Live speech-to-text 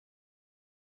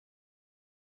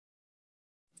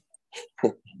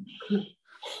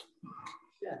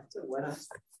So why not?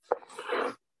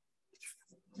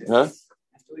 Huh?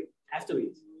 After we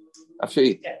eat. After you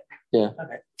eat? Yeah.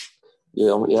 Okay.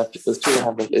 Yeah, let's try to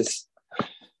have this.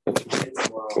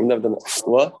 We've never done it.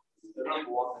 What?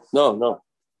 No.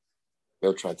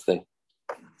 We'll try today.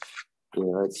 Yeah,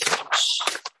 right.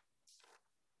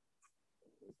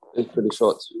 It's pretty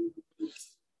short.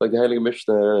 Like the Heilige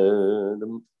Mishnah.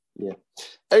 Yeah.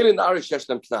 Eilin Arish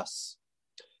Yeshlem Knas.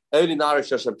 Eilin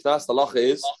Arish Yeshlem Knas. The lacha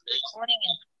is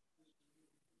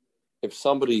if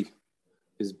somebody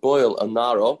is boil a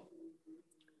naro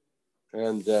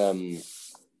and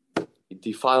he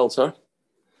defiles her,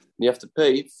 you have to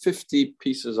pay 50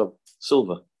 pieces of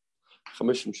silver.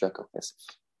 50 shekel.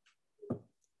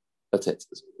 That's it.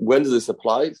 When does this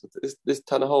apply? This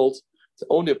Tana holds it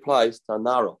only applies to a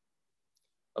naro.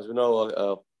 As we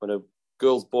know, when a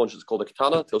girl's born, she's called a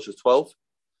katana till she's 12.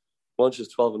 Once she's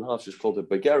 12 and a half, she's called a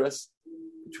begeres.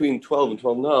 Between 12 and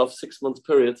 12 and a half, 6 months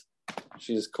period,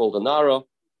 she's called a naro.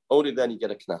 Only then you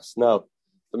get a knas. Now,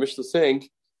 the Mishnah is saying,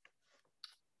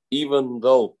 even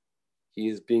though he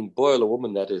is being boiled a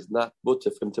woman that is not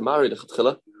mutter for him to marry the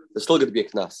chatchila, there's still going to be a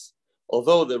knas.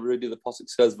 Although the pasuk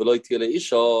says v'lo tile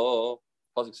isha,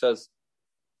 pasuk says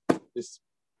this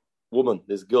woman,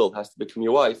 this girl has to become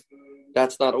your wife.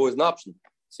 That's not always an option.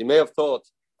 So you may have thought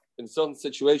in certain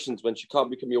situations when she can't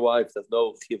become your wife, there's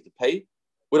no chiyuv to pay.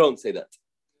 We don't say that.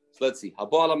 So let's see.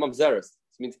 Habala mamzeres.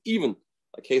 This means even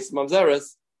a case of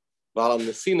mamzeres, v'alam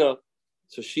nesina.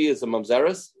 So she is a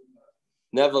mamzeres.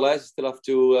 Nevertheless, you still have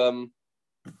to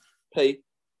pay.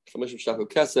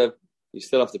 You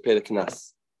still have to pay the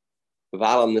knas.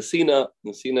 V'alam nesina.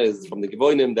 Nesina is from the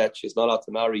Gevonim that she's not allowed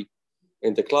to marry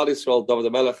into Klal Yisrael. David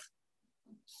the Melech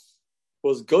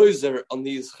was gozer on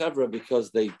these chevra because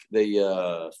they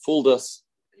fooled us.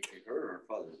 Her or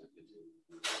father?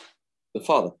 The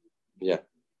father. Yeah,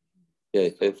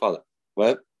 the father.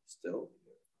 What? Still.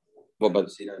 What about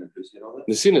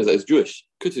Nesina is Jewish.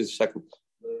 Kut is second.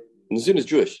 Nesina is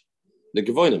Jewish. The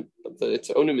Gevonim. It's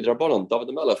only midrabanan. David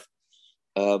the Melech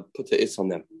put the is on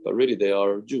them, but really they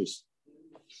are Jews.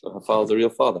 So her father's the real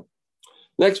father.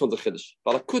 Next one's a chiddush.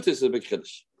 Kutis is a big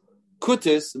chiddush.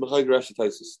 Kutis, Rashi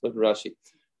Taisus. Look at Rashi.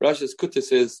 Rashi's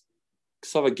kutis is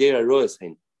ksava gera royas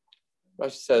hein.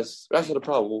 Rashi says Rashi had a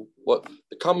problem. What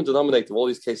the common denominator of all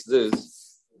these cases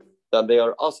is that they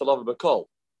are also lava bakal.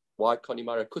 Why can't you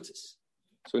marry a kutis?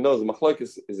 So we know the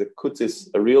machlokes is a kutis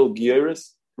a real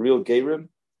geiris, real geirim,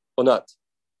 or not?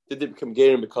 Did they become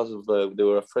geirim because of they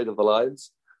were afraid of the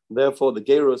lions? Therefore, the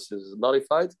geirus is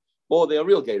nullified, or they are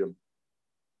real geirim.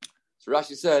 So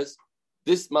Rashi says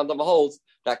this man holds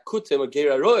that kutim a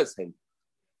gera royas him.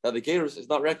 Now the gerus is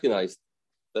not recognized;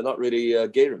 they're not really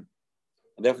gerim,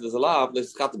 and therefore there's a law.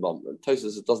 There's chatibam. And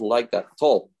Tosis doesn't like that at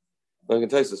all. And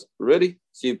Tosis, really?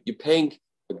 So you're paying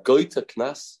a goita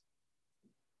knas,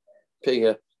 paying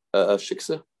a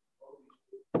shiksa.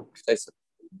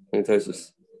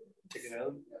 Tosis. Check it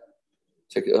out.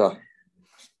 Check it out.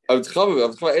 I was trying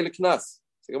to knas.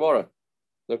 Say Gemara.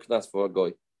 No knas for a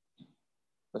goy.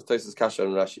 That's Tosis Kasha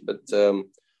and Rashi, but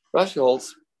Rashi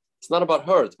holds it's not about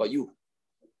her; it's about you.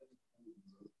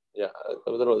 Yeah, I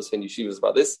don't know what they're saying. Yeshiva is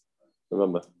about this.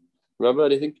 Remember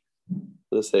anything?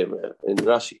 What they say in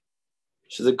Rashi?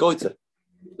 She's a goiter.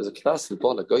 There's a knas in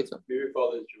Paul, a goiter. Your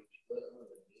father is Jewish.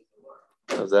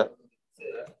 How's that?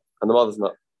 And the mother's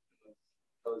not.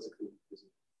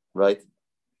 Right.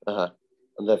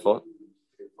 And therefore,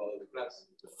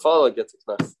 the father gets a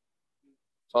knas.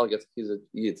 Father gets. He's a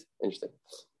yid.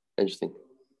 Interesting.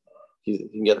 He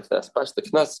can get a knas. Pash the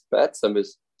knas be'etzem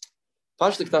is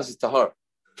pash the knas is tahar.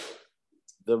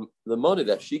 The money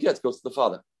that she gets goes to the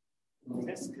father.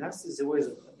 Knas is always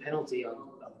a penalty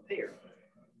on the payer.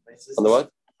 Right? So on the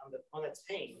what? On the one that's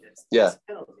paying. That's a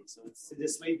penalty. So it's to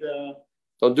dissuade the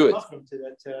don't do it.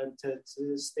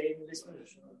 To stay in this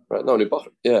position. Right. No,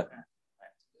 yeah.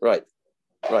 Right.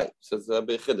 So it's a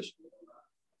big chiddush.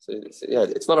 So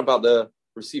it's not about the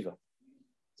receiver.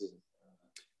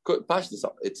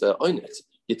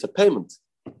 It's a payment.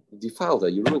 You defiled her,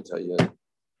 you ruined her. Yeah.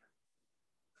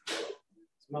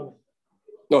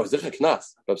 No, it's a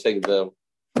knas. I'm saying the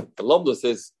lomdus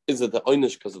is it the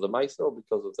oynish because of the ma'aser or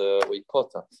because of the way you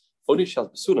caught her? Oynish has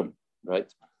besulim, right?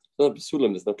 It's not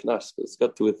besulim, there's no knas. It's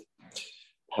got to do with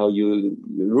how you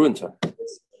ruined her.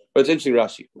 But it's interesting,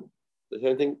 Rashi. Is there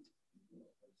anything?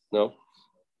 No?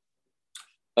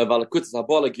 In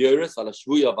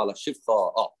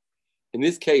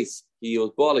this case, he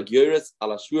was Ba'al Gyoris,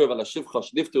 ala Shvuah, ala Shivcha,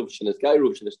 Shniftu, Shnes Gairu,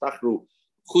 Shnes Tachru,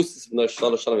 Chustis,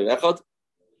 Shalosh Shalom Echad.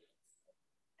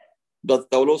 But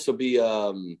that will also be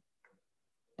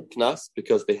knas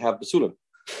because they have besulim.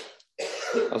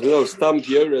 As we know, Stam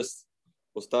Gioris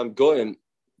or Stam Goyim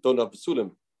don't have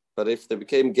Psulim. But if they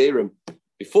became Gerim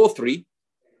before 3,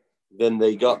 then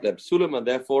they got their Psulim, and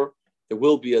therefore there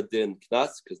will be a din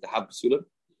Knas because they have Psulim.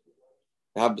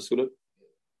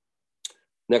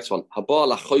 Next one. Haba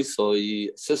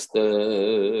Lachoisoi,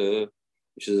 sister,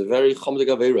 which is a very Chomedik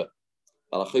Avera.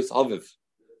 Alachois Aviv,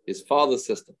 his father's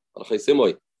sister. Alachois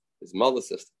Imoy, his mother's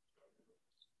sister.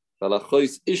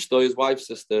 Alachois Ishto, his wife's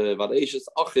sister. Valaishas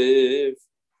Achiv,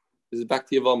 this is back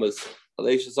to Yavamas.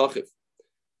 Valaishas Achiv,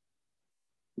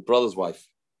 brother's wife.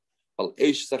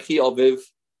 Valaishas Achi Aviv,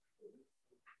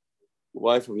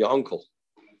 wife of your uncle.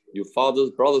 Your father's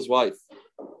brother's wife.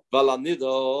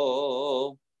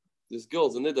 Valanida, this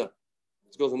girl's a nida.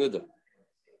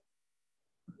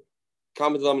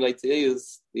 Common denominator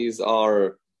these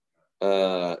are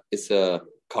it's a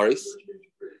karis.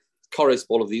 Karis,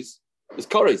 all of these. It's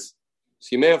karis. So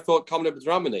you may have thought common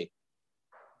b'dramine.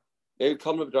 Maybe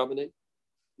common b'dramine.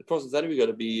 The person's anyway going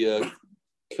to be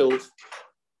killed,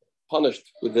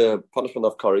 punished with the punishment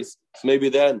of karis. So maybe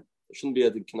then there shouldn't be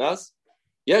a knas.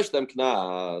 Yes, them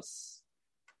knas.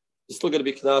 There's still going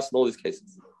to be knas in all these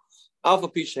cases. Alpha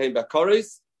Pishaim by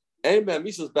karis. And by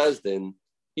Mrs. Bezdin,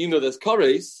 even though there's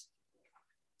karis.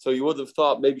 So you would have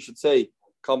thought maybe you should say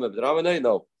Kama B'Ramane.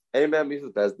 No. Amen,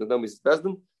 Mrs. Bezdin. No, Mrs.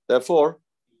 Bezdin. Therefore,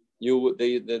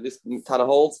 this Tana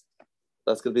holds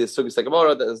that's going to be a Sugi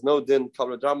Segamara. There's no din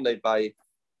Kama B'Ramane by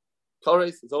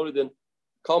Kares. It's only din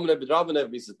Kama B'Ramane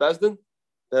of Mrs. Bezdin.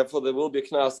 Therefore, there will be a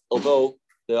Knas, although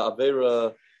the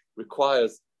Avera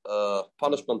requires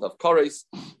punishment of Kares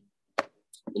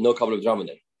and no Kama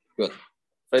B'Ramane. Good.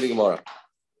 Freddy Gemara.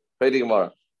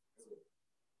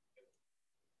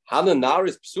 Hana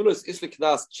Naris Psulas Isli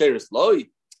Knas Cheris Loi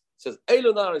says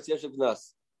Elo Naris Yeshel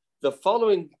Knas. The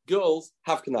following girls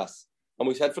have Knas. And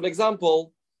we said, for an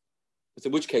example,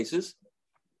 in which cases?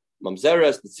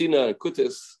 Mamzeres, Betsina, and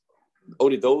Kutis,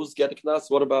 only those get a Knas.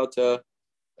 What about a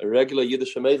regular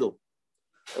Yiddish Mädel?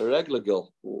 A regular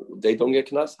girl, they don't get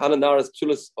Knas. Hana Naris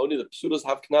Psulas, only the Psulas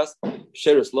have Knas.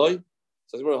 Cheris Loi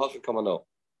says, we're going to come on now.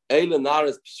 Elo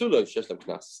Naris Psulas Yeshel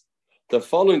Knas. The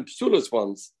following Psulas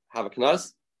ones have a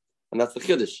Knas. And that's the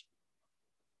Chiddush.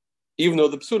 Even though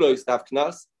the Psulos have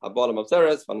Knas, Habalam of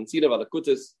Teres, Valentina,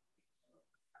 Valakutis,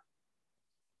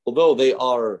 although they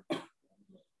are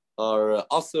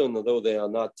Asun, although they are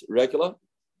not regular,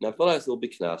 nevertheless, it will be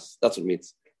Knas. That's what it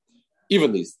means.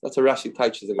 Even these. That's a Rashi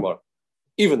Taichas the Gemara.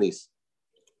 Even these.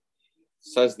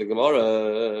 Says the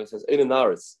Gemara, says, Eina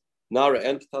Naris. Nara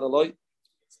and Ketana Loi.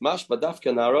 Smash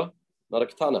Badafka Nara, not a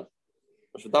Ketana.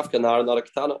 Smash Badafka Nara, not a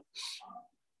Ketana.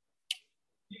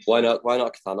 Why not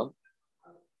Ketana?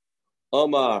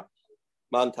 Omar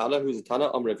Mantana, who's a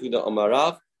Tana, Omar Refuda, Omar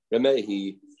Rav,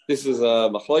 Remehi. This is a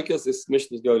Machloikas, this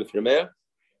mission is going to Remeir.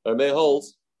 Remeir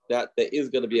holds that there is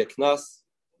going to be a Knas.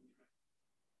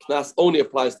 Knas only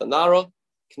applies to Nara.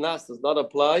 Knas does not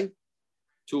apply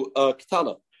to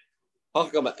Ketana.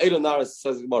 Hachagama Eilo Nara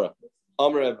says Gemara.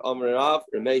 Omar Rav,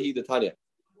 Remehi, the Tanya.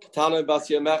 Ketana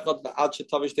Basia Mechot, Ba'ad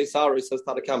Shetavish Teisari, says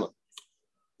Tanakama.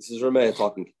 This is Remeir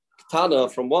talking.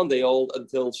 Ketana from 1 day old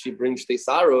until she brings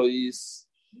Teisaro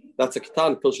that's a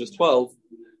Ketana until she's 12.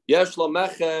 Yeshlo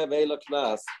Meche Ve'ela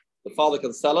Knas. The father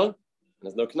can sell her, and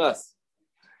there's no Knas.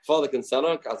 The father can sell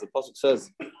her, as the Pasuk says,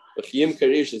 V'chiyim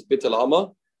Karish is Bitel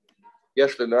Ama.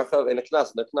 Yeshlo Meche Ve'ela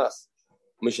Knas, no Knas.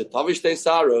 Mishatavish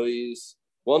Teisaro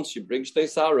once she brings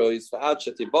Teisaro Fa'ad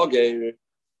Sheti Boger.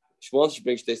 Once she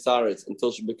brings Teisaro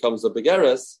until she becomes a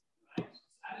Begeres,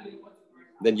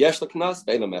 then Yeshlo Knas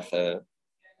Ve'ela Meche.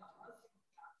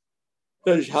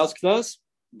 Then she has Knas,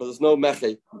 but there's no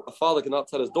Meche. A father cannot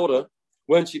tell his daughter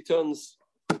when she turns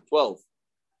 12.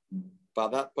 By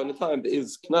that point in time, there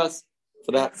is Knas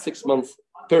for that 6-month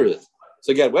period.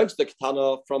 So again, when she's the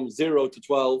Ketana from 0 to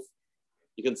 12,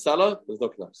 you can sell her, there's no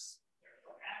Knas.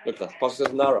 No Knas. Pasuk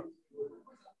says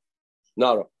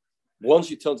Nara. Once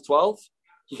she turns 12,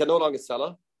 he can no longer sell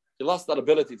her. He lost that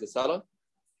ability to sell her,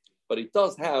 but he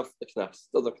does have the Knas.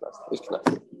 There's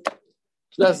Knas.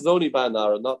 Knas is only by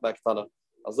Nara, not by Ketana.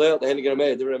 Azayat the Heniger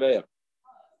Meir, the Remeir.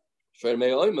 Shreir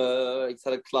Meir Oima, it's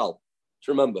had a klal.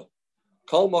 To remember,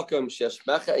 Kol Makom Shesh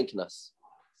Mecha and Knas.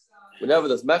 Whenever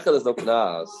there's Mecha, there's no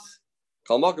Knas.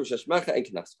 Kol Makom Shesh Mecha and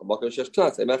Knas. Kol Makom Shesh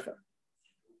Knas and Mecha.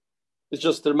 It's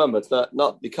just to remember, it's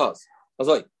not because.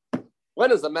 Azay,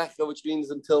 when is the Mecha, which means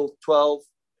until 12,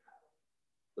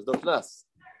 there's no Knas.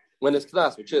 When it's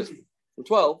Knas, which is from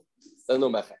 12, there's no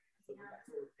Mecha.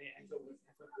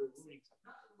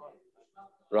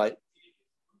 Right?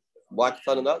 Why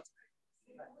Ketana not?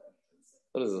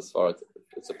 What is this for?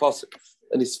 It's a pasuk.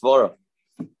 Any svara.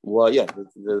 Well, yeah,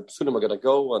 the psulim are going to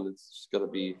go and it's going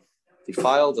to be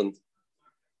defiled and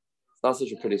not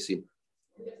such a pretty scene.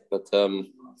 But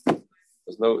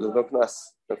there's no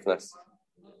finesse. No finesse.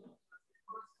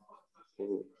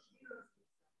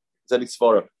 Zelig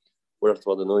Svara. We're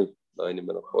after the noise. I'm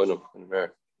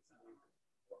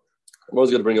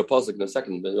always going to bring a puzzle in a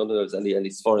second, but I don't know if there's any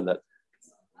Svara in that.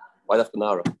 Why have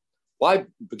Nara? Why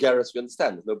Begaris? We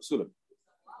understand. There's no Psulim.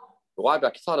 But why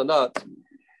Bakitana not?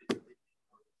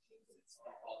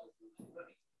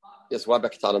 Yes, why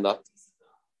Bakitana not?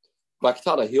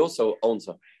 Bakitana, he also owns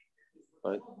her.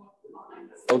 Right?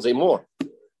 Owns a more.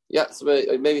 Yeah, so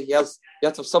maybe he has to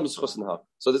have some schus in her.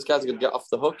 So this guy's going to get off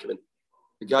the hook. I mean,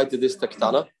 the guy did this to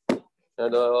Kitana,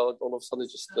 and all of a sudden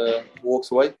he just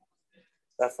walks away.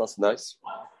 That's not so nice.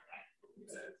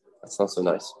 That's not so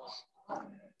nice.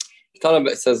 Kitana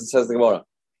says the Gemara.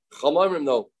 Chamaimrim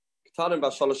no. Kitana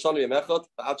b'shalashanu yemechot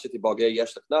ba'acheti bagei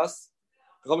yesh leknas.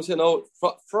 Chamaimrim say no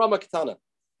from a Kitana,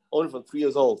 only from 3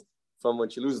 years old, from when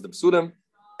she loses the Besudim,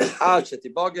 acheti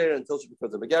bagei until she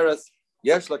becomes a Begeres.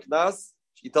 Yesh leknas.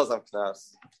 She does have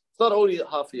knas. It's not only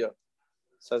half a year.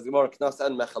 Says the Gemara knas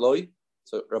and mechaloi.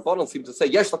 So Rabbanon seem to say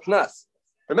yesh knas.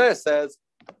 Rameir says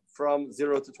from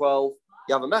 0 to 12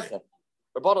 you have a mecha.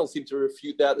 Rabbanon seem to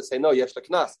refute that. They say no yesh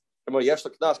knas. Remember yesh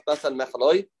knas and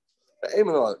mechaloi.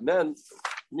 Men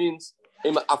means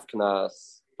ema af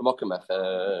knas. B'makom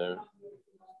mecher.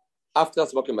 Af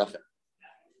knas b'makom mecher.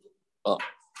 Oh,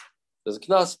 there's a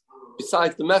knas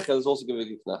besides the mecha. There's also going to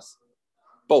be a knas.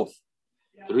 Both.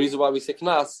 The reason why we say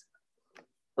knas,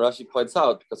 Rashi points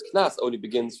out, because knas only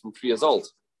begins from 3 years old.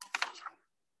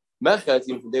 Mecha is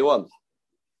even from day 1.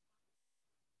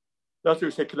 That's why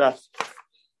we say knas.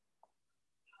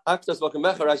 Aktas v'akem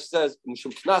mecha, Rashi says,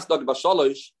 Mishum knas dog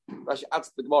b'shalosh, Rashi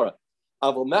adds the Gemara.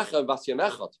 Aval mecha v'asya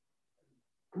mechot.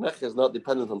 Mecha is not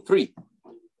dependent on 3.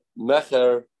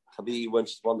 Mecha can be when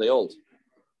she's 1 day old.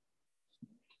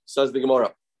 Says the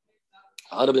Gemara.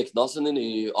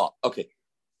 Okay.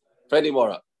 Freddie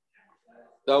Mora.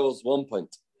 That was one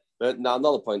point. Now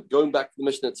another point. Going back to the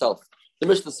Mishnah itself. The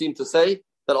Mishnah seemed to say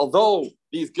that although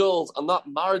these girls are not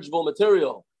marriageable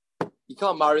material, you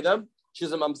can't marry them.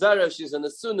 She's a mamzera, she's an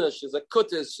asuna, she's a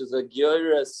kutis, she's a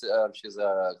gyoris, she's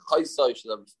a chaisa,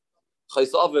 she's a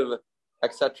chaisaviv,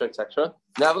 etc., etc.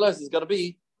 Nevertheless, there's got to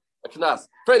be a knas.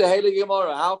 Freddie Haley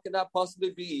Gemara. How can that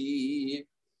possibly be?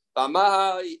 Read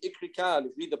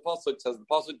the pasuk. Says the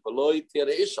pasuk beloy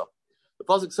tira isha. The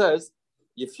pasuk says,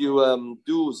 if you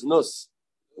do znus,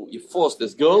 you force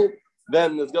this girl,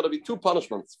 then there's got to be 2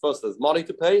 punishments. First, there's money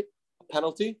to pay, a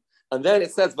penalty, and then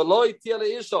it says, "V'loi tiyale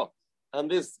isha,"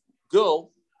 and this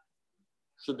girl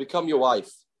should become your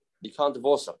wife. You can't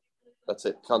divorce her. That's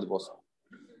it. You can't divorce her.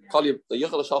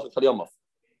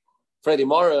 Freddie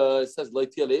Mara says, "Loi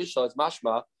tiyale isha." It's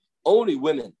mashma. Only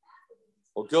women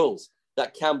or girls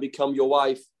that can become your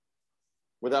wife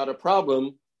without a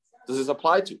problem does this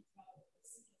apply to.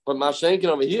 But Mashenkin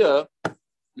over here,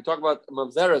 we talk about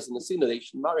mamzeres in the scene, they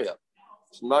should marry her.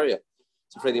 So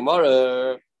Freddie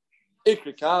Mara,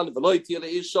 Ikrikan, Veloy Tila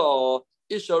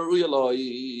Isha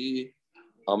Ruyaloi,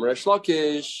 Amresh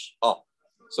Lakish. Oh,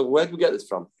 so where do we get this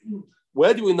from?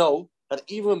 Where do we know that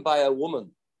even by a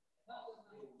woman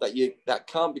that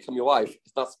can't become your wife,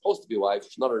 it's not supposed to be a wife,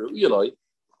 she's not a Ruyaloi,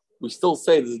 we still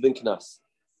say this is Dinkanas.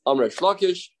 Amresh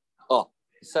Lakish. Oh,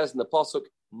 it says in the pasuk,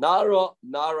 Nara,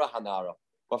 Nara, Hanara.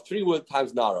 Of 3 word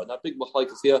times Nara. That big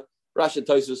machlokes here. Rashi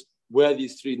tells us where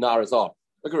these 3 Naras are.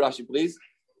 Look at Rashi, please.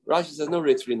 Rashi says no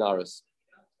really 3 Naras.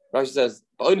 Rashi says,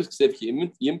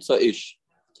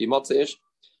 ish.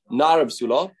 Nara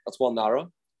B'sula. That's 1 Nara.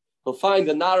 He'll find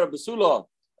the Nara B'sula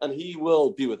and he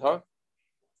will be with her.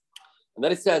 And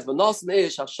then it says,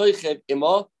 ish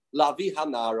ima lavi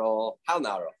hanara.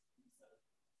 Hanara.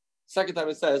 Second time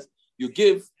it says, you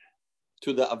give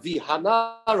to the avi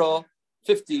hanara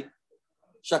 50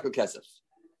 shekel kesef.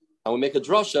 And we make a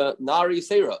drosha, nari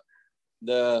seira.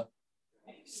 The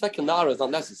second nara is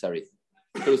not necessary.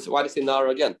 Why do you say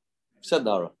nara again? You said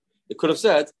nara. It could have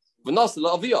said, v'nas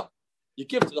la'aviyah. You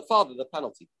give to the father the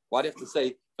penalty. Why do you have to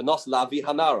say, v'nas la'avi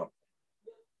hanara?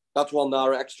 That's 1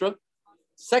 nara extra.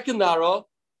 Second nara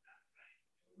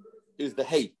is the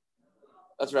hay.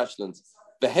 That's Rashland.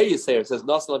 The hay is here. It says,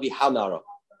 v'nas la'avi hanara.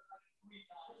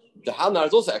 The hanara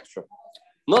is also extra.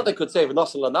 Not they could say,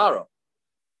 v'nas la'nara.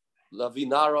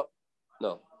 Lavinara,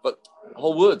 no, but the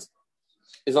whole word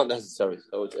is not necessary.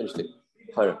 So it's interesting.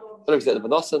 Higher. But if you say the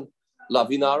Vanasan,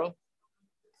 Lavinara,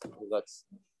 that's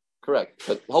correct.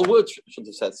 But the whole word should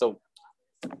have said. So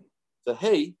the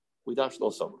hey, we dash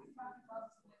also.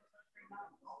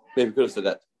 Maybe we could have said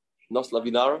that. Nos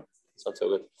Lavinara, it's not so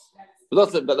good.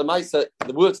 But the Maisa,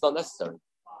 the word's not necessary.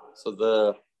 So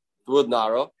the word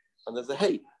Nara, and there's a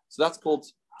hey. So that's called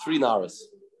 3 Naras.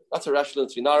 That's a rational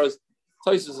 3 naras.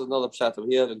 Toisus is another pshat over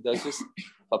here.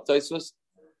 Toisus.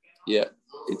 Yeah,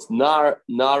 it's nara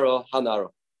hanara.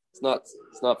 It's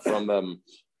not from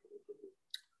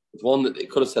it's one that it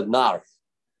could have said nar.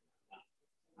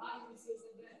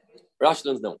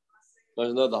 Rationals no.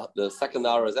 The second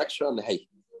nara is extra and the hey.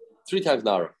 3 times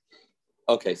nara.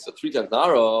 Okay, so 3 times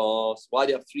nara. So why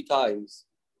do you have 3 times?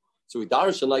 So we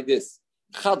darshan like this.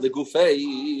 Chad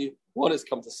legufei. One is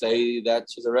come to say that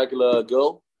she's a regular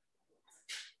girl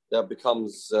that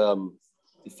becomes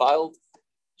defiled.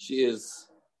 She is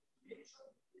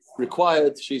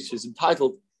required. She's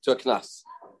entitled to a knas.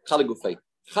 Chad legufei.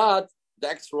 Chad, the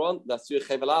extra one, that's your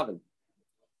chayvel avin.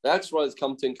 The extra one is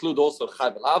come to include also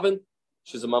chayvel avin.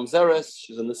 She's a mamzeres.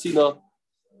 She's a nesina.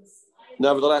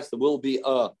 Nevertheless, there will be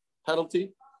a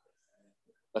penalty.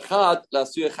 The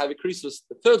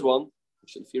third one,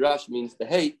 which in Firash means the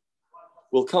hey,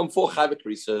 will come for chayv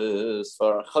krisis,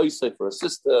 for a chayse, for a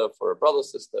sister, for a brother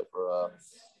sister, for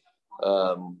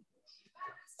a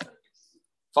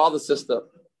father sister,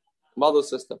 mother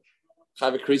sister.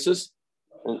 Chayv krisis,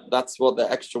 that's what the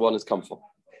extra one is come for.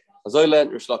 Azoylen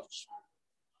Rishlakish.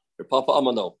 Your Papa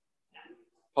Amano.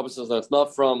 Papa says no, it's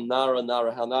not from Nara,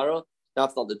 Hanara.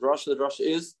 That's not the drasha. The drasha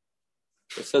is,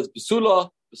 it says Besula,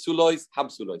 Besulois,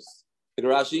 Habsulois. In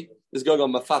Rashi, this is going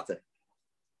on Mafate.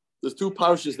 There's 2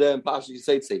 parishes there in Parashat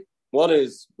Yisrael. One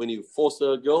is when you force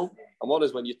a girl, and one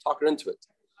is when you talk her into it.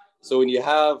 So when you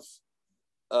have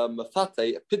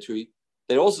Mafate, a pitri,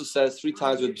 it also says 3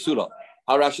 times with Besula.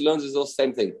 How Rashi learns is also the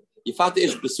same thing. Yifate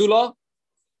ish Besula,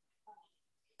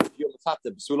 if you're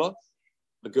Mafate Besula,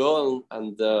 the girl,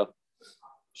 and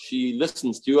she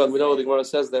listens to you, and we know the Gemara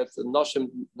says that Noshim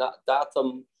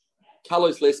Datam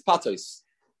Kalois Les Patos.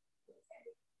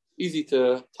 Easy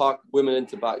to talk women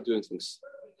into doing things.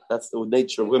 That's the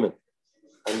nature of women.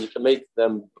 And you can make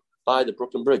them buy the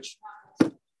Brooklyn Bridge.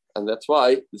 And that's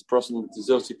why this person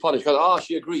deserves to be punished. Because,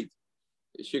 she agreed.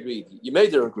 She agreed. You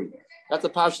made her agree. That's a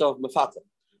parasha of Mefata.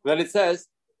 Then it says,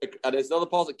 and there's another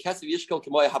pasuk, Kesev Yishkol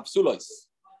Kemoya Habsulos.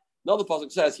 Another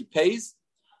pasuk says he pays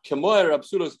Kemoya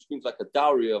Habsulos, which means like a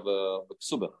dowry of a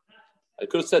ksuba. I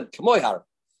could have said Kemoyar.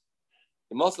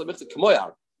 He must have mixed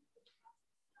Kemoyar.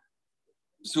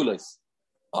 Habsulos.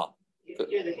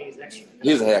 Here the hay is extra.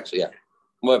 Here's the hay extra, yeah.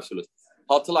 Kemoya Habsulos.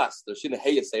 How to last? There's in the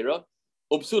hay Seira.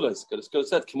 Habsulos. Could have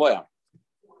said Kemoyar.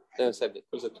 Then I said it.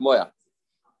 Could have said Kemoyar.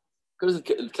 Could have said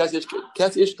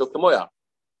Kesev Yishkol Kemoyar.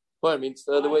 Well, it means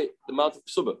the way the amount of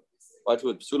psuba, right?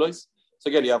 With psulois. So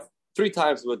again, you have 3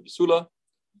 times the word psula.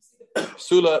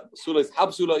 Psulois,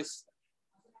 habsulois.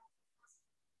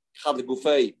 Chad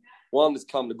legufei. One is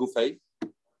come legufei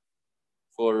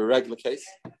for a regular case.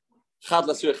 Chad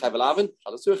lasur chayvel avin.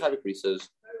 Chad lasur chayvel krisis.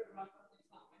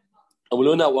 And we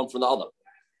learn out one from the other.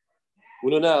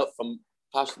 We learn out from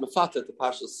Pashas Mefata to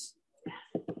Pashas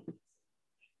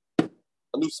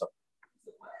Anusa.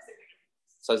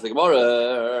 Says the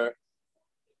Gemara.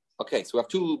 Okay, so we have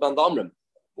 2 mandamrim.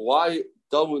 Why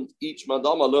don't each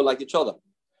mandama learn like each other?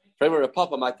 Why did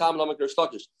Papa learn Rish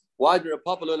Lakish? Why did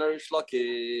Papa learn Rish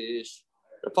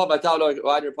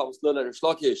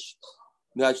Lakish?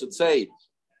 Now I should say,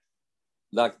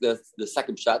 like the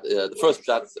second shot, the first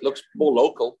shot looks more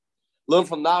local. Learn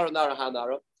from Nara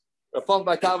Hanara. Papa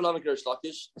by Tam Lamek Rish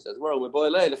Lakish says, "Well, we're boy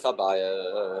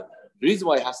the reason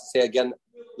why he has to say again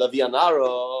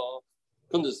Lavianara.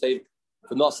 Couldn't just say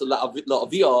for Nasa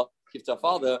Avia, give to her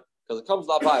father, because it comes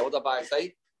Labaya. What Abaya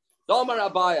say? Domar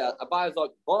Abaya. Abaya is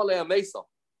like Bale Mesa.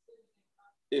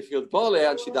 If you're Bale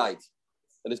and she died,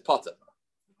 then it's Potter.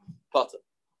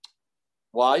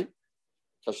 Why?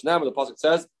 Because now the pasuk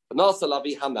says, Nasa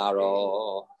Lavi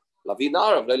Hanara. Lavi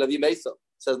Nara, Lavi Mesa. It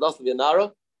says Nasa Lavi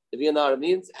Nara. Lavi Nara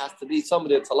means it has to be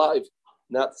somebody that's alive,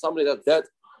 not somebody that's dead.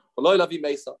 Lavi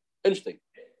Mesa. Interesting.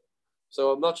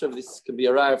 So I'm not sure if this can be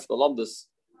arrived for the lumdus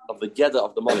of the gedder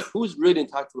of the money. Who's really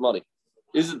entitled to the money?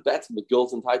 Is it better the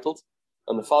girl's entitled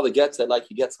and the father gets it like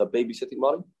he gets her babysitting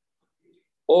money?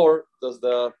 Or does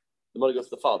the money go to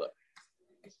the father?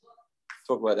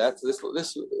 Talk about that. So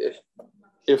this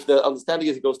if the understanding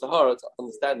is it goes to her, it's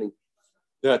understanding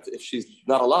that if she's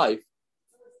not alive,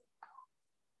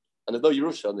 and there's no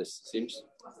Yerusha on this, it seems.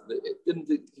 It didn't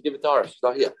give it to her. She's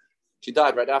not here. She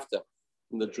died right after.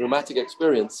 In the dramatic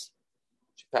experience,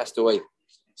 she passed away.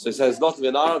 So it says not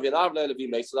v'nara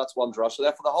levi. So that's one drasha.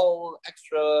 Therefore, the whole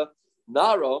extra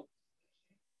nara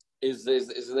is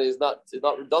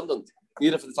not redundant.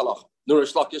 Neither for the talach.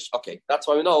 Nurish lakish. Okay, that's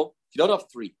why we know if you don't have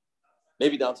 3,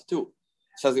 maybe down to 2.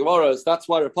 It says the Gemara that's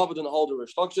why Republic didn't hold the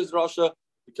Rish Lakish drasha,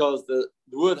 because the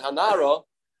word hanara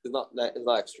is not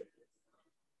extra.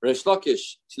 Rish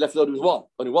Lakish, she left it with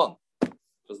only one.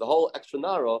 because the whole extra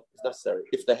nara is necessary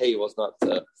if the hay was not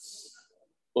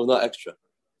extra.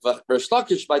 Why do Rish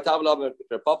Lakish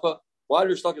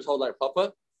hold like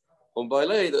Papa?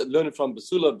 Learn it from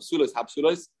Basula is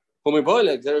Hapsulas. And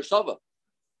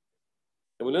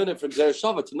we learn it from Gzer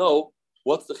Shava to know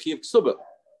what's the Chiv Ksubah.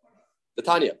 The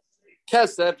Tanya.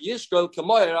 Kesef Yishkol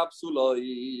Kamoyer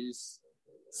Apsulois.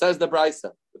 Says the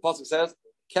Brisa. The Pasuk says,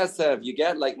 Kesef, you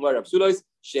get like Moyer Apsulois.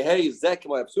 Shehei Zek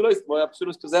Moyer Apsulois. Moyer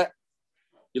Apsulois Kazek.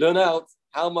 You learn out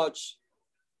how much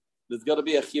there's got to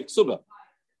be a Chiv Ksubah.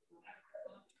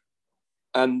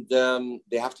 And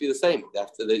they have to be the same. They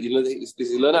have to,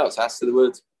 you learn out. So as to the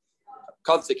word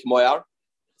Kadsik Moyer,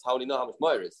 that's how you know how much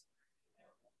Moyer is.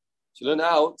 So you learn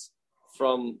out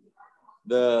from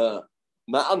the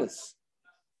Ma'anis.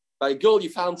 By a girl, you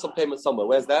found some payment somewhere.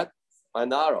 Where's that? By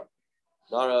Nara.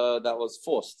 Nara that was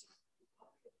forced.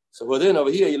 So within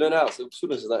over here, you learn out. So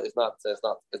Psulas is not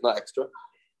extra.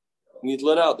 You need to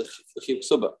learn out the Chiv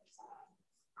Ksubah.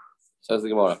 Says the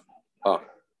Gemara. Oh.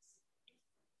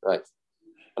 Right.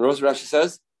 And Rashi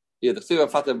says, here the Ksiva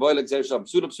Fatah Boilik Zersham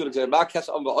Psula Gzer Marques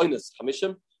on the Oinus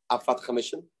Chamishim, Afat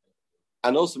Chamishim,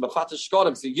 and also Mafata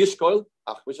Shkolim, so Yishkoil,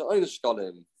 Achmishim Oinus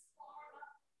Shkolim.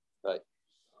 Right.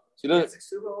 So you learn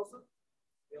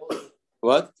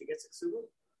what? To get Seksuba?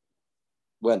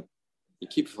 When? You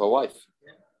keep it for a wife.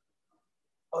 Yeah.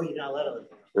 Oh, you're not allowed to.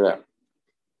 Yeah.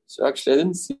 So actually, I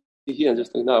didn't see here. I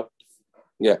just think now.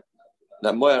 Yeah.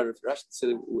 That Moya, if Rashi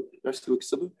said Rashi to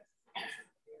Ksiba.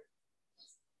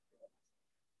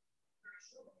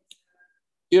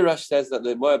 Here Rashi says that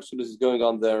the Moya Psulas is going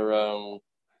on the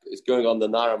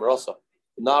Nara Marasa,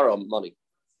 the Nara money.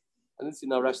 I didn't see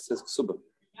now Rashi says Ksiba.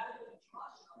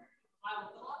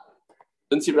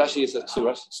 Didn't see Rashi says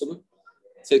Ksiba.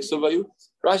 Say Ksiba you?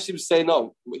 Rashi would say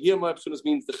no. Here Moya Psulas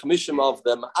means the Chamishim of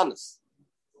the Ma'anis.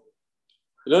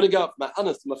 You only go from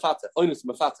Ma'anis to Mafata, Oinus to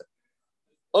Mafata.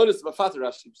 Oinus to Mafata,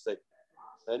 Rashi would say.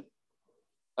 Right?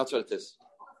 That's what it is.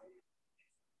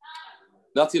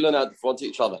 Not to learn out front to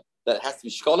each other. That it has to be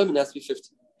shkolim and it has to be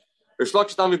 50. What's going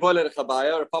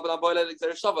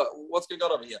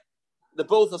on over here? They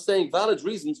both are saying valid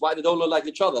reasons why they don't learn like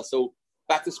each other. So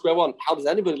back to square one. How does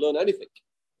anybody learn anything?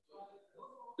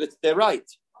 They're right.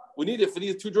 We need it for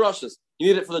these two drashas.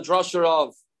 You need it for the drasha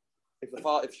of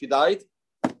if she died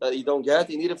that you don't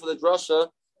get. You need it for the drasha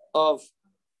of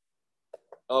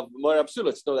Moira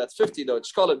Psulah. No, that's 50. No, it's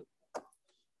shkolim.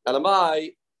 And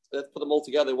let's put them all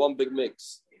together in one big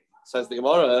mix. Says the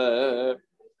Gemara,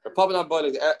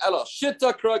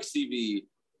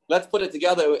 let's put it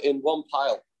together in one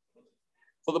pile.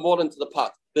 Put them all into the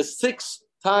pot. There's 6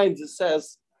 times it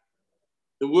says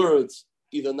the words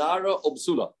either Nara or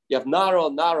Bsula. You have Nara,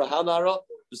 how Nara,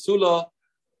 Bsula,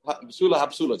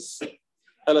 Hapsulas.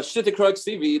 Ela Shita Krok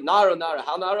CV, Nara,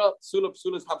 how Nara, Bsula,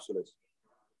 Hapsulas.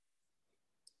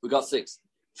 We got 6.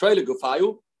 Trailer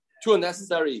Gufayu, 2 are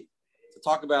necessary to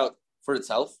talk about for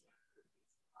itself.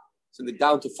 So they're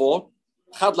down to 4.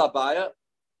 Chad Labaya,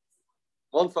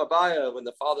 1 for Abaya when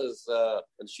the father's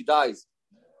when she dies,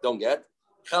 don't get.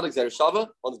 Chad Gzer Shava,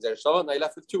 1 Gzer Shava. Now you're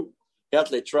left with 2.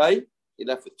 Heatle Trey, you're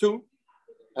left with 2.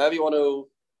 However you want to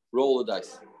roll the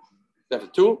dice. Left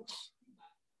with 2.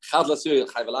 Chad Lasur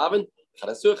Chayv Lavin, Chad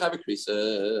Lasur Chayv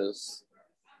Krisis.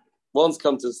 One's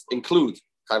come to include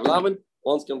Chayv Lavin,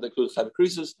 one's come to include Chayv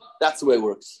Krisis. That's the way it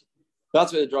works.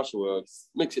 That's the way the drasha works.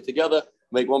 Mix it together,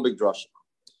 make one big drasha.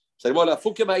 This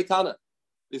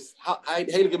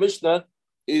Heilige Mishnah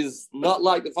is not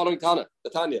like the following Tana,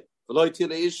 the Tanya. Or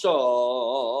Atimni.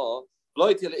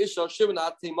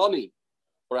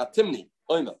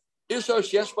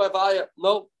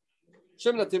 No.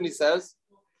 Shimon Atimni says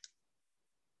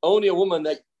only a woman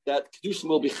that Kedushin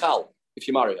will be chal if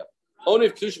you marry her. Only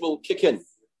if Kedushin will kick in.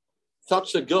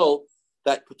 Such a girl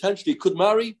that potentially could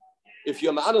marry, if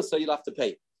you're ma'anasa, you'll have to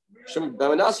pay. No,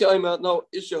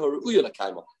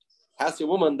 has a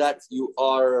woman that you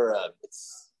are,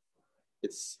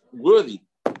 it's worthy.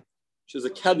 She's a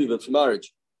candidate for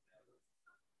marriage.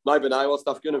 My benai, what's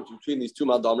the difference between these two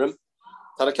madamrim?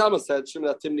 Tanakama said,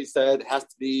 Shimon Timni said, it has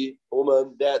to be a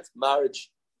woman that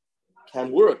marriage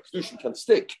can work, Kedushin can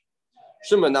stick.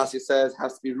 Shimon Nasi says, it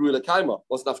has to be ruila kaima.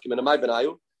 What's the difference? My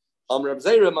benayu? Reb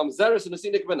Zera, Mamzeris and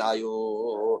Asinik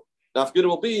benayu. Nafguna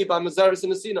will be by Mazeris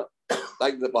and Asina.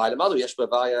 Like the by the mother,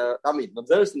 Yeshbavaya. I mean,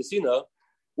 Mazeris and Asina,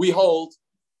 we hold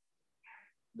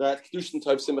that Kedushin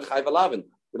Tovsim B'chayv Alavin.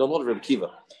 We don't hold Reb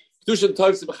Kiva. Kedushin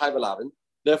Tovsim B'chayv Alavin.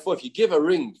 Therefore, if you give a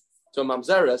ring to a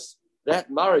Mamzeris, that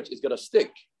marriage is going to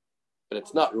stick. But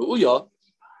it's not Ru'uya,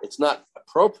 it's not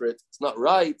appropriate, it's not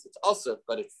right, it's also,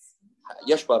 but it's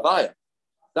Yeshbavaya.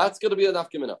 That's going to be a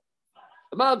nafkamina.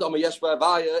 The man Dama Yeshba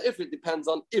Avaya, if it depends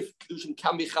on if Kedushin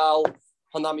can be Chal,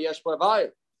 Hanami Yeshba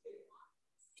Avaya.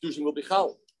 Kedushin will be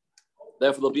Chal.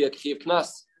 Therefore, there'll be a Chiv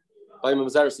Knas by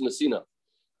Mamzeris and Asina,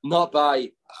 not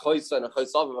by Choysa and a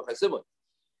Choysavim and a Choysimah.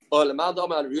 Or the man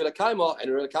Dama and Rula Kaima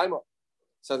and Rula Kaima.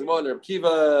 Says the Moiner,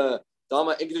 Kiva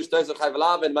Dama English Does of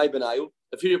Chayvalavin, my Benayu.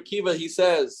 If you're Kiva, he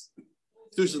says,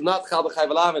 Kedush is not Chal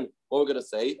Chayvalavin. What we're going to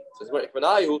say, says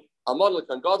Benayu, Amad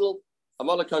Lekan Gadol,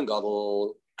 Amad Lekan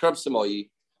Gadol, Kerb Samoi.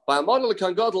 By Amad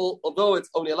Lekan Gadol, although it's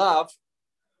only a lav,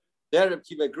 there Reb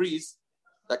Kiva agrees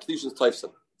that Kedushin is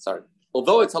Toifsim. Sorry.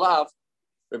 Although it's a lav,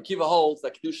 Reb Kiva holds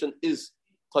that Kedushin is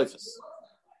Toifus.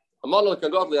 Amad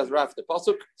Lekan Gadol has Raf the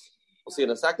Pasuk. We'll see in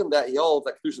a second that he holds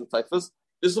that Kedushin is Toifus.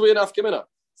 This will be enough Gemina.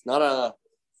 It's not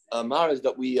a marriage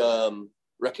that we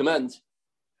recommend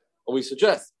or we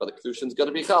suggest, but the Kedushin's got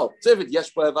to be Chal. So if it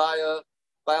Yesh by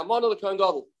Amana the Kohen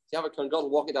Gadol, you have a Kohen Gadol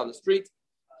walking down the street,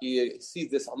 he sees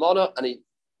this Amana and he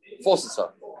forces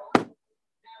her.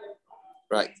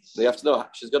 Right. They have to know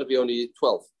she's got to be only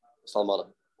 12.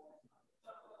 Salmana.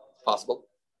 Possible.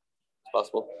 It's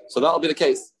possible. So that'll be the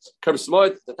case. Kerb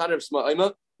Smoid, the Tanner of Smoid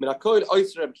Oima, Minakoid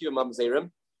Oyster Reb Kiva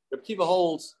Mamzerim. Reb Kiva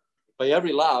holds by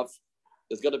every lav,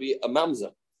 there's got to be a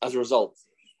mamza as a result.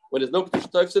 When there's no Kedusha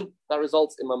Toifsin, that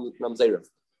results in mamzerim.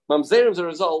 Mamzerim is a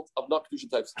result of not Kedusha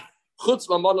Toifsin. Chutz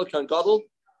Mamadal Kohen Gadol.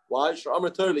 Why?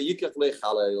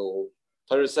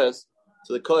 Torah says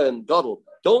to the Kohen Gadol,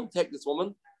 don't take this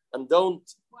woman and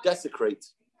don't desecrate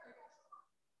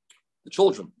the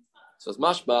children. So it's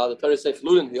mashma. The Torah says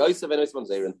Chlulin Hiyosef and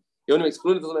Mamzerim. He only makes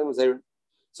Chlulin doesn't make Mamzerim.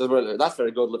 So that's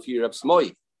very good. Lefir Reb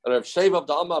Smoi. And Reb Sheva of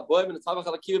the Amma Boim and the Tavach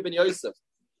Alakiva ben Yosef.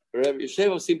 Reb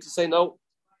Sheva seemed to say no.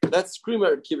 Let's scream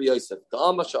at Kiva Yosef. The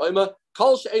Amma Sha'ima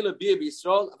Kol She'ela Bia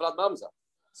B'Yisrael Avlad Mamza.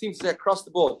 Seems to say across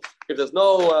the board. If there's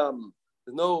no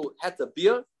heta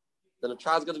bia, then a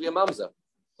child's going to be a mamza.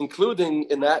 Including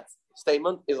in that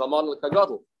statement is Aman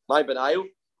L'Kagadol. My benayu.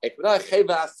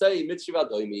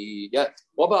 Yeah.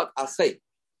 What about asay?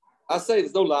 Asay,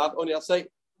 there's no lav, only asay.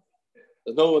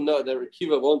 There's no one, the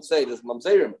Kiva won't say there's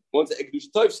mamzerim, won't say Ekdush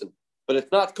Toifsin, but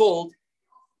it's not called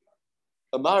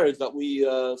a marriage that we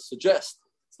suggest.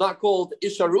 It's not called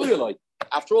Isha Ruyaloi.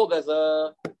 After all, there's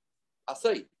a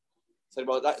say. Say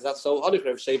about that. Is that so? If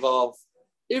Rav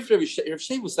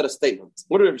Sheva said a statement,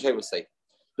 what did Rav Sheva say?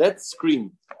 Let's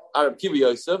scream Arab Kiva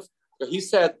Yosef. He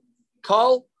said,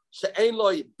 "Call she'ein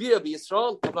loy bia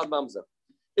b'Yisrael avlad mamzer."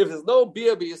 If there's no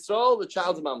bia b'Yisrael, the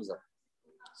child's a mamzer.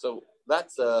 So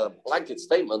that's a blanket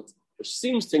statement, which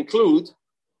seems to include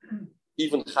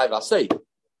even Chayv Asay.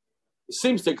 It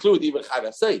seems to include even Chayv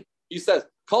Asay. He says,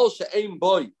 "Kol she'ein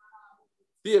boy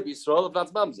bia b'Yisrael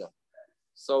avlad mamzer."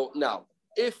 So now,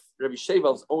 if Rabbi Sheva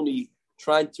was only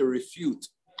trying to refute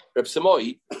Reb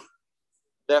Samoi,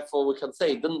 therefore we can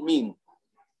say it didn't mean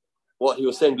what he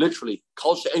was saying literally.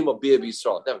 Kol she'ein boy bia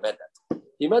b'Yisrael. Never meant that.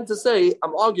 He meant to say,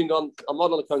 I'm arguing on a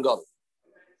model of Kohen Gadol.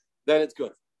 Then it's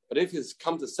good. But if he's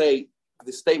come to say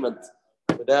this statement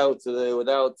without the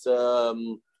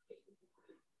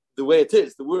way it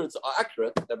is, the words are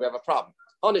accurate, then we have a problem.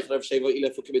 If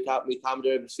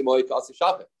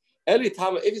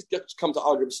he's just come to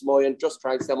argue with Shmoy and just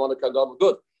trying to say Monica God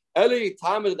good. And he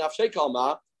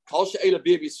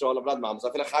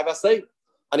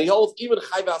holds even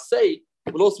Chayva say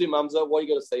will also be Mamza. What are you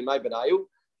going to say? My Benayu?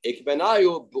 Ik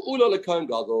Benayu, Bu'ula leKohen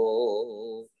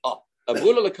Gadol.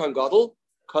 Bu'ula leKohen Gadol.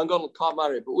 Kohen Gadol can't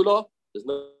marry Bu'ula. There's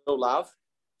no love.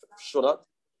 Shut up.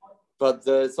 But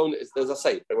there's a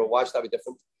say. Why should that be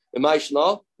different? Why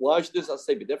should this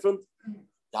say be different?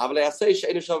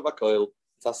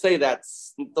 It's a say that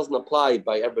doesn't apply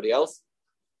by everybody else.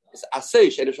 It's a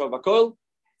say she'enishav v'koil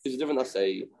is a different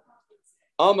say.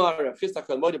 Amar Chisda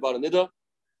Kohen Moed Ba'al Nida.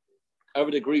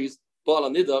 Everybody agrees. Ba'al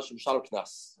Nida shem shalom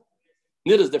knas.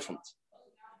 Nida is different.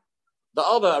 The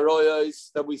other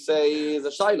aroyas that we say is a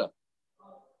shaila.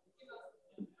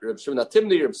 Reb Shimon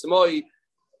HaTimni, Reb Samoi,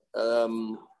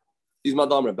 these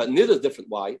madamra. But Nida is different.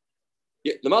 Why?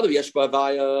 The mother of Yesh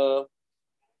Ba'avaya,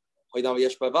 Hoydam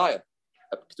Yesh Ba'avaya.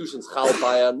 Kedushin's chal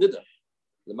by a nida.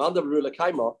 The man of Rula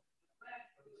Kaima,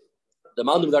 the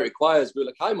man that requires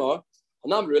Rula Kaima,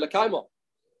 Hanam Rula Kaima.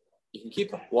 You can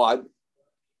keep her. Why?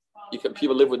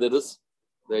 People live with nidas.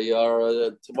 They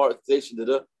are tomorrow. Today she did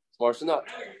it. Tomorrow she not.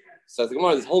 So the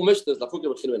Gemara, this whole mission is Lafukah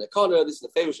B'Chinu in Akana. This is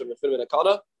the famous of B'Chinu in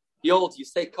Akana. He holds you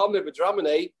say Kamer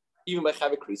B'Dramane even by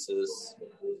Chavik creases.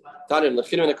 Daniel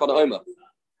B'Chinu in Akana Oima.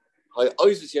 Hay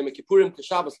Oizus Yom Kippurim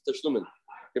Kashavas Tashlumin.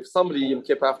 If somebody Yom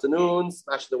Kippur afternoon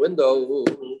smash the window,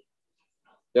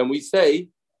 then we say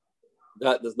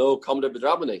that there's no Kameh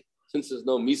B'Drabane. Since there's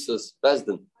no Misas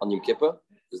Bezdin on Yom Kippur,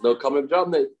 there's no Kameh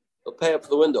B'Drabane. They'll pay up for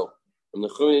the window. And the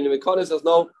Chumini Mekone says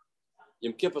no.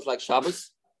 Yom Kippur is like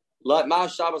Shabbos. Like Ma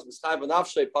Shabbos Mischayv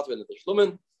Nafshay Patvin at the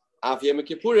Shlumen. Af Yom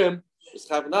Kippurim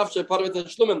Mischayv Nafshay Patvin at the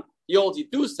Shlumen. He also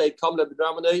do say come to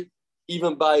the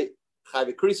even by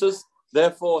Chayv Krisus.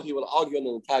 Therefore, he will argue on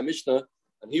the entire Mishnah,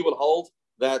 and he will hold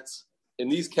that in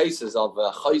these cases of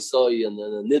Chaysoi and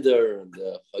Nidr and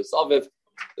Chaysaviv,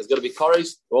 there's going to be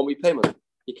kares, there won't be payment.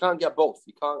 You can't get both.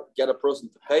 You can't get a person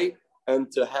to pay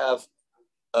and to have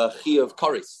a chi of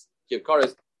kares.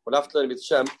 We'll have to learn with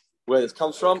Shem where this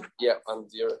comes from. Yeah, and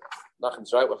your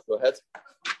Nachem's right. We'll have to go ahead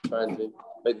trying to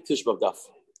make the Tishbav Daf.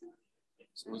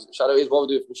 So, Shadow is what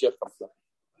we do if Mashiach comes.